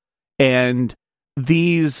full, and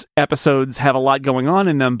these episodes have a lot going on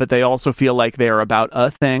in them, but they also feel like they are about a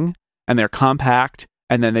thing, and they're compact,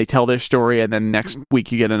 and then they tell their story, and then next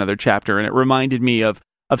week you get another chapter. And it reminded me of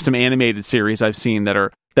some animated series I've seen that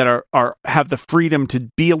have the freedom to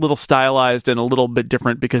be a little stylized and a little bit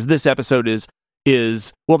different, because this episode is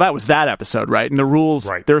well, that was that episode, right? And the rules,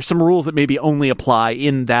 there are some rules that maybe only apply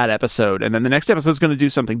in that episode, and then the next episode is going to do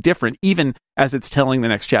something different, even as it's telling the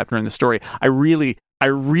next chapter in the story. I really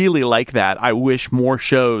like that. I wish more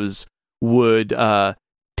shows would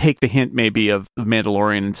take the hint maybe of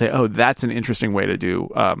Mandalorian and say, oh, that's an interesting way to do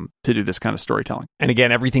this kind of storytelling. And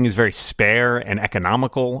again, everything is very spare and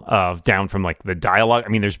economical, down from like the dialogue. I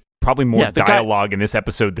mean, there's probably more dialogue in this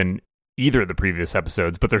episode than either of the previous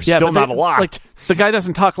episodes, but there's still not a lot. Like, the guy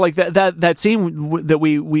doesn't talk like that scene that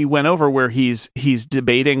we went over where he's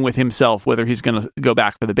debating with himself whether he's going to go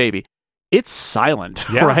back for the baby. It's silent,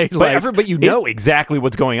 right? But you know exactly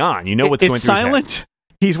what's going on. You know what's going through his head. It's silent.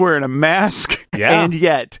 He's wearing a mask, and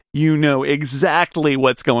yet you know exactly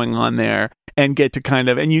what's going on there, and get to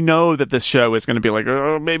and you know that this show is going to be like,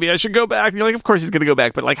 oh, maybe I should go back. And you're like, of course he's going to go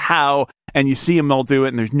back, but like, how? And you see him all do it,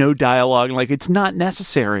 and there's no dialogue, and like, it's not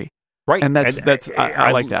necessary. Right. And that's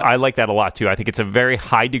I like that. I like that a lot too. I think it's a very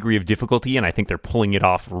high degree of difficulty, and I think they're pulling it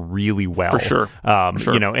off really well. For sure.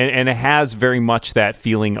 And it has very much that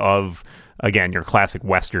feeling of, again, your classic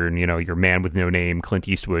Western, your Man with No Name, Clint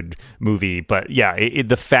Eastwood movie. But yeah,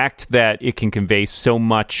 the fact that it can convey so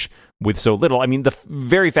much with so little. I mean, the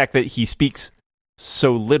very fact that he speaks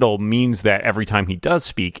so little means that every time he does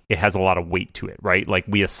speak, it has a lot of weight to it, right? Like,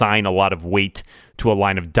 we assign a lot of weight to a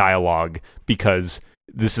line of dialogue because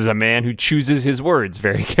this is a man who chooses his words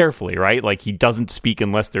very carefully, right? Like, he doesn't speak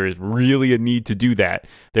unless there is really a need to do that.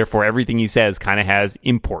 Therefore, everything he says kind of has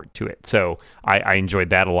import to it. So I enjoyed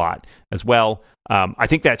that a lot as well. I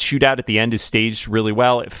think that shootout at the end is staged really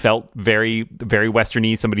well. It felt very, very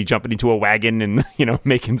Western-y, somebody jumping into a wagon and,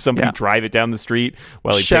 making somebody drive it down the street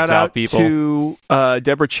while he picks off people. Shout out to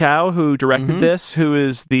Deborah Chow, who directed this, who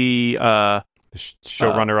is the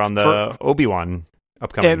showrunner on the Obi-Wan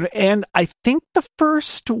upcoming. And I think the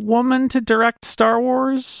first woman to direct Star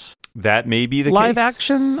Wars. That may be the live case.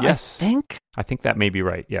 Action. Yes, I think that may be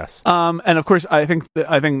right. Yes. And of course, I think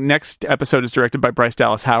next episode is directed by Bryce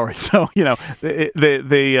Dallas Howard. So it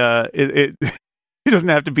doesn't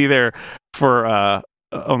have to be there for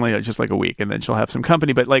only just like a week, and then she'll have some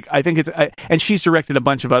company. But like, I think and she's directed a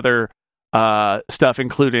bunch of other stuff,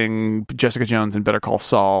 including Jessica Jones and Better Call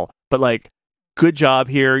Saul. But like, good job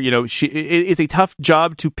here. It's a tough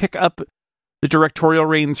job to pick up the directorial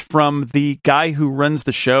reins from the guy who runs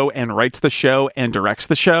the show and writes the show and directs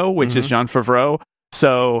the show, which is Jon Favreau.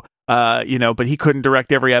 So, but he couldn't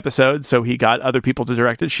direct every episode, so he got other people to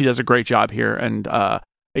direct it. She does a great job here. And,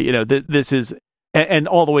 this is, and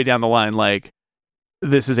all the way down the line, like,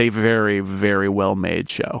 this is a very, very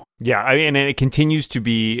well-made show. Yeah, and it continues to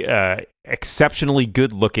be exceptionally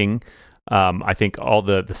good looking. I think all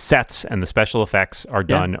the sets and the special effects are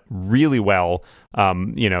done really well.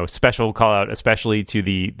 Special call out especially to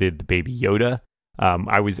the Baby Yoda.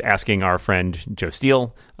 I was asking our friend Joe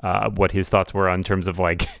Steele what his thoughts were in terms of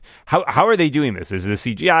like how are they doing this? Is this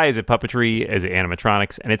CGI? Is it puppetry? Is it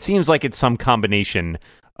animatronics? And it seems like it's some combination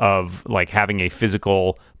of like having a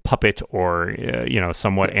physical puppet or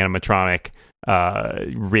somewhat animatronic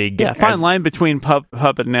rig. Yeah, fine line between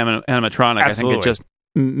puppet and animatronic. Absolutely. I think it just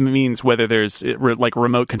means whether there's like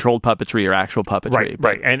remote controlled puppetry or actual puppetry.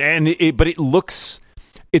 Right. But it looks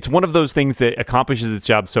it's one of those things that accomplishes its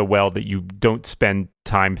job so well that you don't spend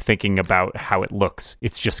time thinking about how it looks.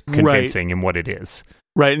 It's just convincing in what it is.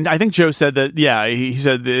 Right, and I think Joe said that, he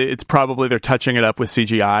said that it's probably they're touching it up with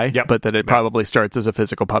CGI, but that it probably starts as a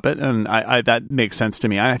physical puppet, and I that makes sense to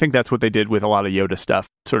me. I think that's what they did with a lot of Yoda stuff,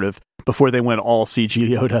 sort of, before they went all CG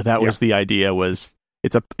Yoda, that was the idea, was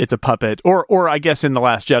it's a puppet, or I guess in The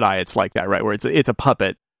Last Jedi it's like that, right, where it's a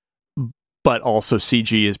puppet, but also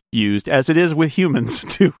CG is used, as it is with humans,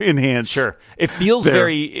 to enhance. Sure. It feels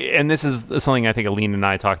very, and this is something I think Aline and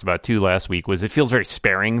I talked about too last week, was it feels very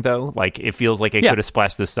sparing, though. Like, it feels like it could have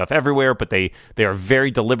splashed this stuff everywhere, but they are very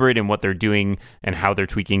deliberate in what they're doing and how they're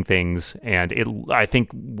tweaking things. And I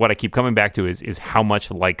think what I keep coming back to is how much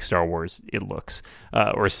like Star Wars it looks.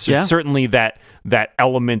 Certainly that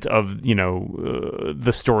element of,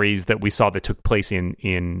 the stories that we saw that took place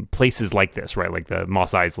in places like this, right? Like the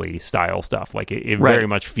Mos Eisley style stuff. Like it very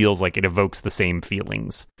much feels like it evokes the same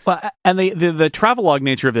feelings. Well, and the travelogue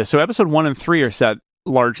nature of this. So episode 1 and 3 are set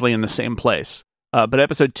largely in the same place, but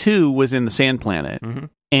episode 2 was in the Sand Planet,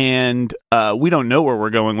 and we don't know where we're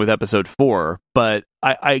going with episode 4. But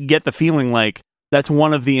I get the feeling like that's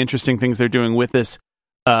one of the interesting things they're doing with this.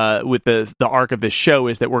 With the arc of this show,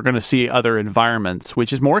 is that we're going to see other environments,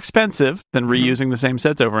 which is more expensive than reusing the same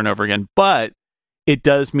sets over and over again. But it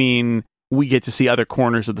does mean we get to see other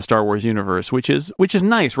corners of the Star Wars universe, which is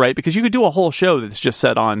nice, right? Because you could do a whole show that's just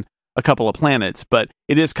set on a couple of planets, but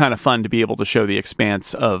it is kind of fun to be able to show the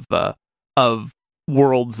expanse of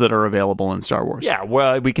worlds that are available in Star Wars. Yeah,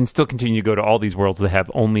 well, we can still continue to go to all these worlds that have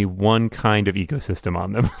only one kind of ecosystem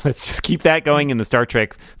on them. Let's just keep that going in the Star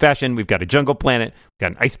Trek fashion. We've got a jungle planet, we've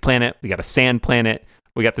got an ice planet, we got a sand planet,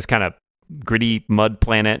 we got this kind of gritty mud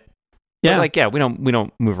planet. Yeah, we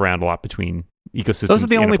don't move around a lot between ecosystems. Those are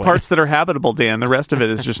the only parts that are habitable, Dan. The rest of it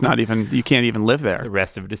is just not even, you can't even live there. The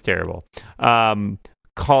rest of it is terrible.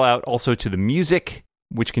 Call out also to the music,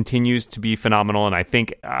 which continues to be phenomenal. And I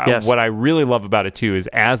think what I really love about it, too, is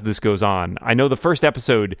as this goes on, I know the first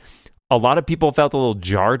episode, a lot of people felt a little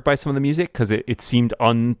jarred by some of the music because it seemed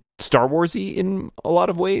un-Star Wars-y in a lot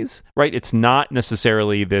of ways, right? It's not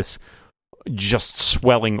necessarily this just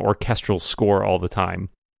swelling orchestral score all the time.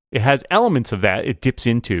 It has elements of that it dips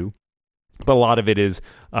into, but a lot of it is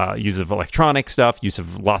use of electronic stuff, use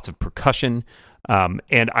of lots of percussion.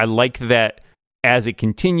 And I like that as it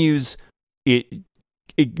continues,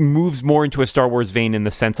 it moves more into a Star Wars vein in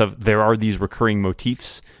the sense of there are these recurring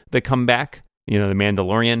motifs that come back. The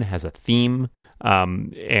Mandalorian has a theme.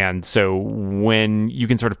 And so when you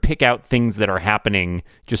can sort of pick out things that are happening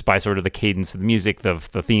just by sort of the cadence of the music, the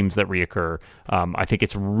themes that reoccur, I think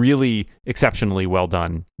it's really exceptionally well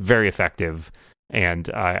done, very effective. And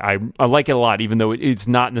I like it a lot, even though it's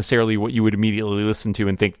not necessarily what you would immediately listen to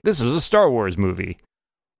and think, this is a Star Wars movie.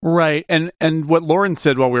 Right, and what Lauren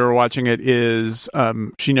said while we were watching it is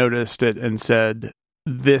she noticed it and said,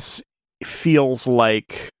 this feels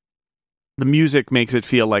like, the music makes it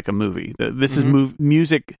feel like a movie. This is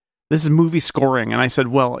music, this is movie scoring. And I said,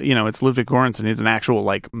 well, it's Ludwig Göransson. He's an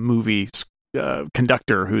actual movie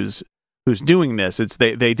conductor who's doing this. It's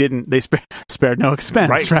they spared no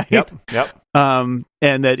expense, right? Yep.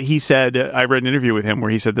 And that he said, I read an interview with him where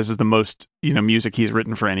he said this is the most music he's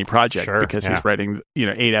written for any project, because he's writing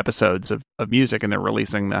 8 episodes of music, and they're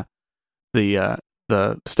releasing the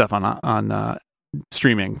stuff on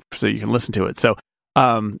streaming so you can listen to it. So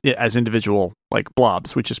as individual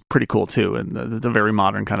blobs, which is pretty cool too, and it's a very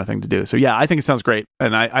modern kind of thing to do. So yeah, I think it sounds great,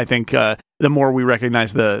 and I think the more we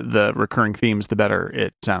recognize the recurring themes, the better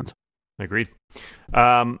it sounds. Agreed.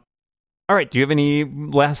 All right. Do you have any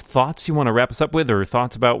last thoughts you want to wrap us up with, or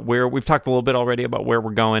thoughts about where we've talked a little bit already about where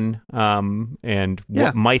we're going and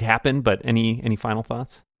what might happen? But any final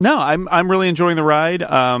thoughts? No, I'm really enjoying the ride.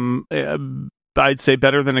 I'd say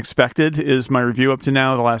better than expected is my review up to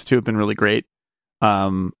now. The last 2 have been really great,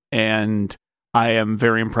 and I am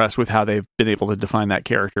very impressed with how they've been able to define that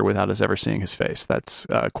character without us ever seeing his face. That's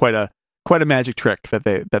quite a magic trick that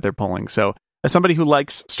they're pulling. So, as somebody who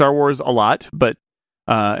likes Star Wars a lot, but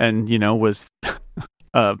was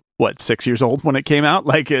 6 years old when it came out,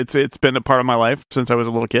 it's been a part of my life since I was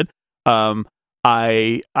a little kid.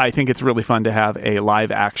 I think it's really fun to have a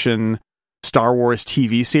live action Star Wars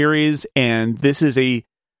TV series, and this is a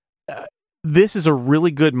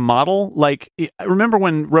really good model. I remember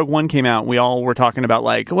when Rogue One came out, we all were talking about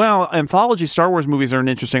anthology Star Wars movies are an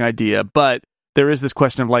interesting idea, but there is this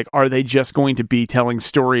question of are they just going to be telling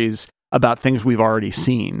stories about things we've already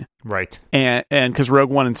seen? Right. And because Rogue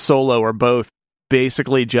One and Solo are both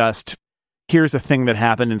basically just, here's a thing that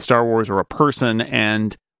happened in Star Wars, or a person,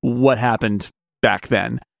 and what happened back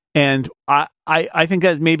then. And I think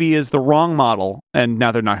that maybe is the wrong model. And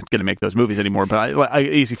now they're not going to make those movies anymore, but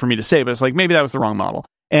easy for me to say, but it's like maybe that was the wrong model.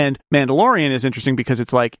 And Mandalorian is interesting because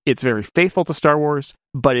it's like it's very faithful to Star Wars,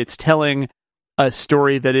 but it's telling a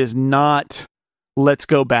story that is not, let's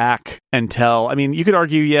go back and tell. I mean, you could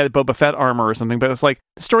argue, yeah, Boba Fett armor or something, but it's like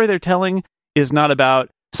the story they're telling is not about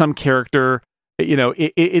some character. You know,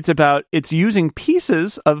 it's about, it's using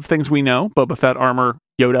pieces of things we know, Boba Fett armor,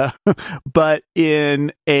 Yoda, but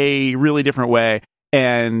in a really different way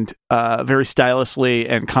and very stylishly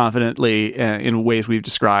and confidently in ways we've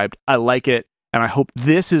described. I like it, and I hope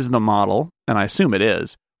this is the model, and I assume it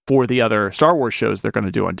is, for the other Star Wars shows they're going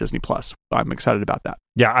to do on Disney Plus. I'm excited about that.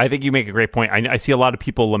 Yeah, I think you make a great point. I see a lot of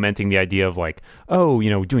people lamenting the idea of like, oh, you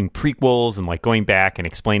know, doing prequels and like going back and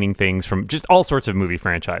explaining things from just all sorts of movie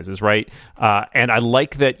franchises, right? And I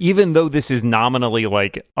like that even though this is nominally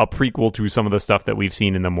like a prequel to some of the stuff that we've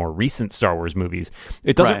seen in the more recent Star Wars movies,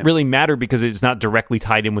 it doesn't really matter because it's not directly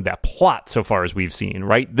tied in with that plot so far as we've seen,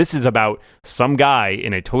 right? This is about some guy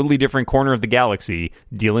in a totally different corner of the galaxy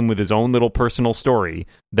dealing with his own little personal story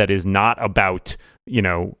that is not about, you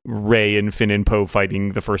know, Rey and Finn and Poe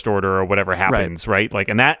fighting the First Order or whatever happens, right? Like,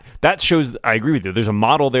 and that shows, I agree with you. There's a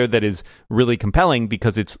model there that is really compelling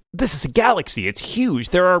because this is a galaxy. It's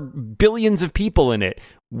huge. There are billions of people in it.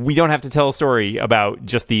 We don't have to tell a story about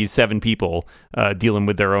just these 7 people dealing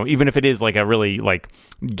with their own, even if it is like a really like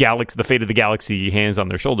galaxy, the fate of the galaxy, hands on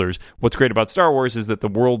their shoulders. What's great about Star Wars is that the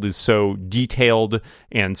world is so detailed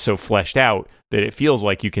and so fleshed out that it feels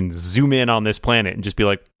like you can zoom in on this planet and just be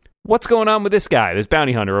like, what's going on with this guy, this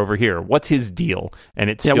bounty hunter over here? What's his deal? And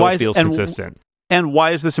it still feels consistent. And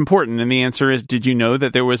why is this important? And the answer is, did you know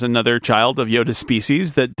that there was another child of Yoda's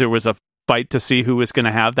species, that there was a fight to see who was going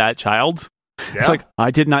to have that child? Yeah. It's like,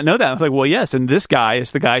 I did not know that. I was like, well, yes, and this guy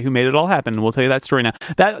is the guy who made it all happen. And we'll tell you that story now.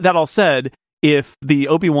 That all said, if the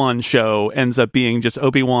Obi-Wan show ends up being just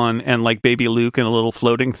Obi-Wan and like baby Luke in a little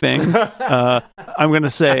floating thing, I'm going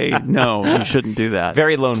to say, no, you shouldn't do that.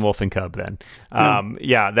 Very lone wolf and cub then.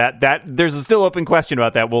 Yeah, that there's a still open question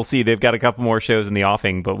about that. We'll see. They've got a couple more shows in the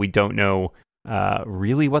offing, but we don't know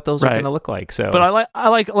really what those are going to look like. So, but I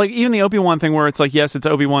like even the Obi-Wan thing where it's like, yes, it's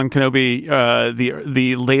Obi-Wan Kenobi,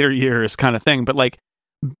 the later years kind of thing, but like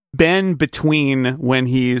Ben between when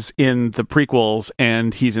he's in the prequels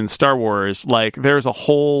and he's in Star Wars, like there's a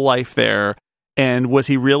whole life there. And was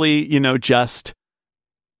he really, you know, just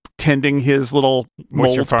tending his little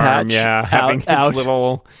mold farm, patch having his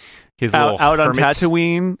little out on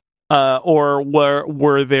Tatooine? Or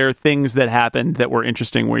were there things that happened that were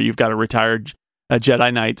interesting where you've got a retired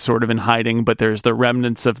Jedi Knight sort of in hiding, but there's the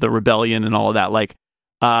remnants of the rebellion and all of that, like,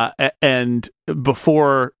 and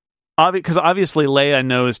before, because obviously Leia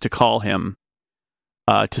knows to call him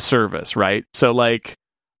to service, right? So like,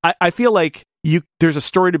 I feel like there's a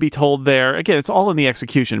story to be told there. Again, it's all in the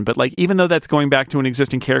execution, but like, even though that's going back to an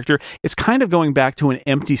existing character, it's kind of going back to an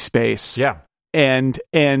empty space. Yeah, and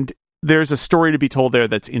there's a story to be told there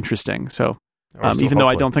that's interesting. So, even though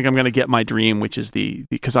I don't think I'm going to get my dream, which is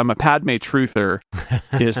because I'm a Padme truther,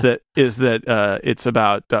 is that it's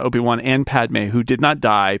about Obi-Wan and Padme, who did not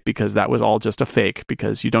die because that was all just a fake,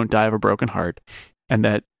 because you don't die of a broken heart, and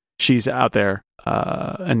that she's out there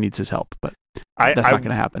and needs his help, but that's not going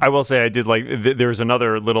to happen. I will say I did like there's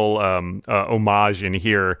another little homage in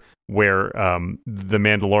here where the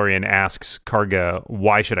Mandalorian asks Karga,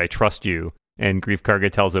 "Why should I trust you?" And Greef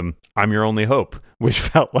Karga tells him, "I'm your only hope," which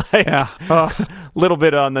felt like a little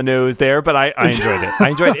bit on the nose there, but I enjoyed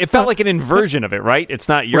it. It felt like an inversion of it, right? It's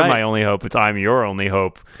not "you're my only hope," it's "I'm your only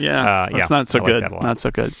hope." Yeah, that's not so good. Not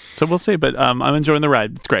so good. So we'll see, but I'm enjoying the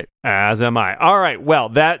ride. It's great. As am I. All right, well,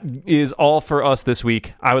 that is all for us this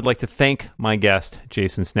week. I would like to thank my guest,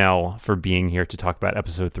 Jason Snell, for being here to talk about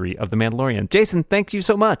Episode 3 of The Mandalorian. Jason, thank you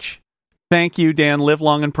so much. Thank you, Dan. Live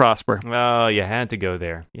long and prosper. Oh, you had to go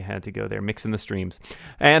there. Mixing the streams.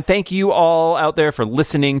 And thank you all out there for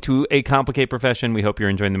listening to A Complicated Profession. We hope you're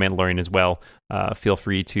enjoying The Mandalorian as well. Feel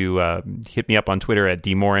free to hit me up on Twitter at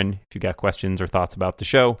dmorin if you got questions or thoughts about the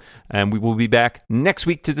show. And we will be back next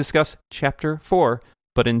week to discuss Chapter 4.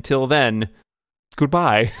 But until then,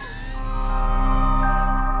 goodbye.